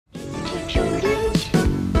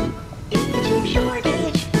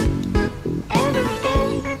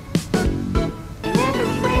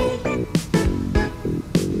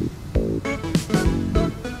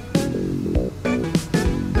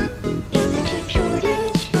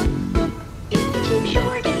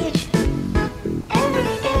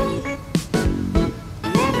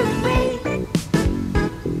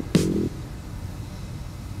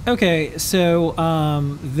Okay, so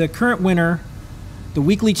the current winner, the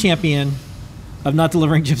weekly champion of not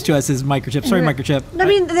delivering chips to us is MicroChip. Sorry, MicroChip. I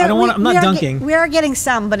mean, I don't want. I'm not dunking. We are getting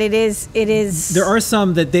some, but it is. There are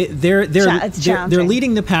some that they're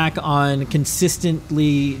leading the pack on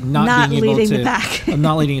consistently not being able to.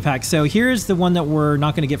 Not leading the pack. So here's the one that we're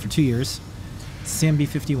not going to get for 2 years.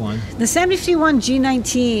 ATSAMD51. The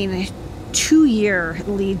ATSAMD51G19, 2-year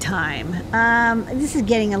lead time. This is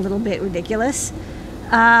getting a little bit ridiculous.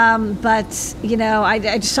 But you know,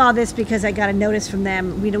 I just saw this because I got a notice from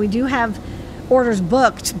them. We do have orders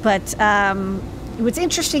booked, but what's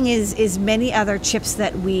interesting is many other chips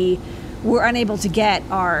that we were unable to get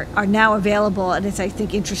are now available, and it's, I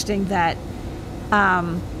think, interesting that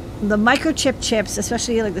the MicroChip chips,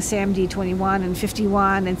 especially like the ATSAMD21 and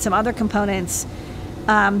 51 and some other components,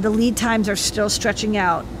 the lead times are still stretching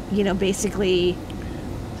out, you know, basically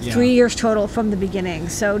 3 years total from the beginning.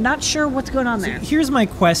 So not sure what's going on there. Here's my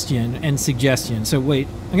question and suggestion. So wait,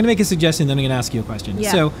 I'm going to make a suggestion, then I'm going to ask you a question.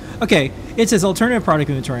 Yeah. So, okay, it says alternative product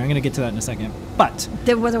inventory. I'm going to get to that in a second. But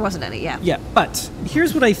there wasn't any, Yeah, but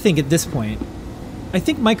here's what I think at this point. I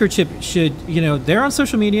think MicroChip should, you know, they're on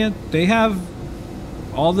social media. They have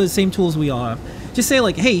all the same tools we all have. Just say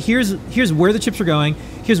like, hey, here's where the chips are going.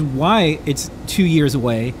 Here's why it's 2 years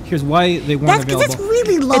away. Here's why they weren't available. That's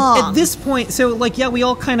really long. At this point, so like, yeah, we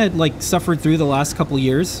all kind of like suffered through the last couple of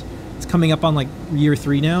years. It's coming up on like year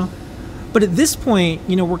 3 now. But at this point,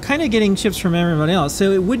 you know, we're kind of getting chips from everybody else.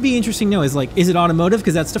 So it would be interesting to know, is it automotive?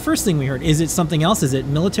 Because that's the first thing we heard. Is it something else? Is it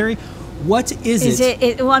military? What is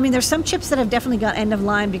it? Well, I mean, there's some chips that have definitely got end of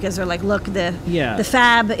line because they're like, look, the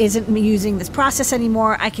fab isn't using this process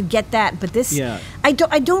anymore. I could get that, but this, I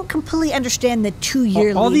don't completely understand the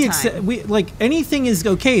 2-year lead time. Like anything is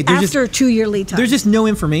okay. After a 2-year lead time, there's just no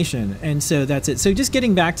information, and so that's it. So just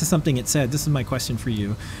getting back to something it said. This is my question for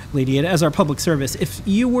you, Ladyada, as our public service. If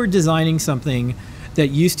you were designing something that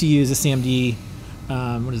used to use a ATSAMD,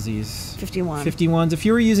 what is these? 51s. If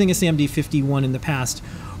you were using a ATSAMD51 in the past,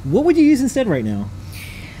 what would you use instead right now?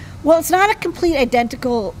 Well, it's not a complete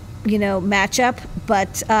identical, you know, matchup,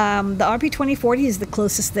 but the RP2040 is the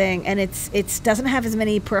closest thing, and it doesn't have as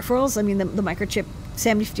many peripherals. I mean, the MicroChip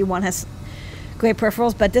ATSAMD51 has great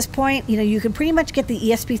peripherals, but at this point, you know, you can pretty much get the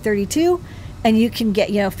ESP32, and you can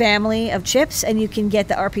get, you know, family of chips, and you can get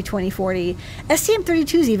the RP2040.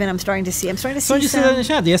 STM32s even I'm starting to see. I'm starting to see that in the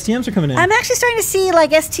chat. The STMs are coming in. I'm actually starting to see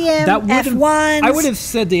like STM F1s. I would have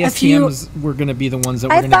said the STMs were going to be the ones that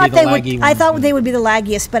were going to be the laggy ones. I thought they would be the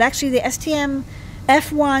laggiest, but actually the STM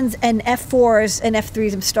F1s and F4s and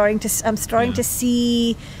F3s, I'm starting to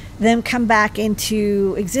see them come back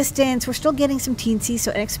into existence. We're still getting some teensy,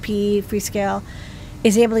 so NXP, Freescale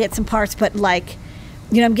is able to get some parts, but like,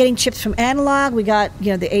 you know, I'm getting chips from Analog. We got,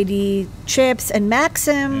 you know, the AD chips and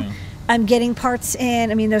Maxim. Yeah. I'm getting parts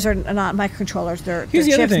in. I mean, those are not microcontrollers. They're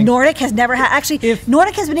chips. Other thing. Nordic has never had. Actually,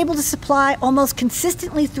 Nordic has been able to supply almost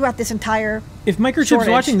consistently throughout this entire. If MicroChip's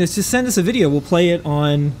watching this, just send us a video. We'll play it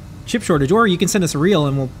on chip shortage, or you can send us a reel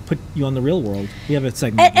and we'll put you on the real world. We have a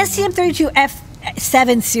segment. At STM32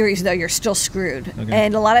 F7 series, though, you're still screwed,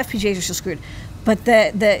 and a lot of FPGAs are still screwed. But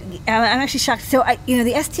I'm actually shocked. So you know,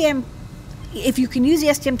 the STM. If you can use the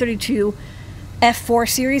STM32 F4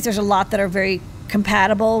 series, there's a lot that are very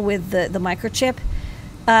compatible with the MicroChip.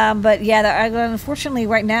 But yeah, unfortunately,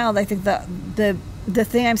 right now, I think the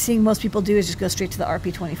thing I'm seeing most people do is just go straight to the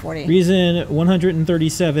RP2040. Reason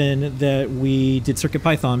 137 that we did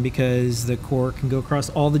CircuitPython, because the core can go across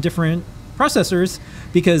all the different processors,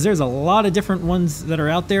 because there's a lot of different ones that are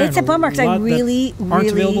out there. It's a bummer because I really aren't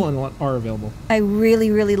available and a lot are available. I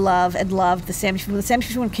really love and loved the ATSAMD51. When the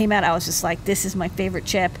ATSAMD51 came out, I was just like, this is my favorite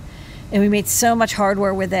chip, and we made so much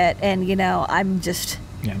hardware with it, and you know, I'm just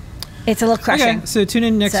it's a little crushing. Okay, so tune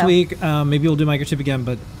in next week. Maybe we'll do MicroChip again,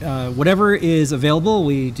 but whatever is available,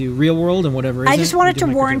 we do real world, and whatever isn't, I just wanted to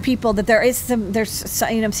warn people that there's you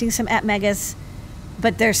know, I'm seeing some at Megas,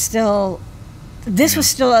 but there's still. This was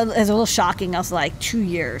still a little shocking. I was like, 2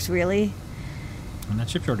 years, really? And that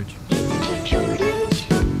chip shortage. Chip shortage.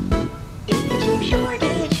 Chip shortage.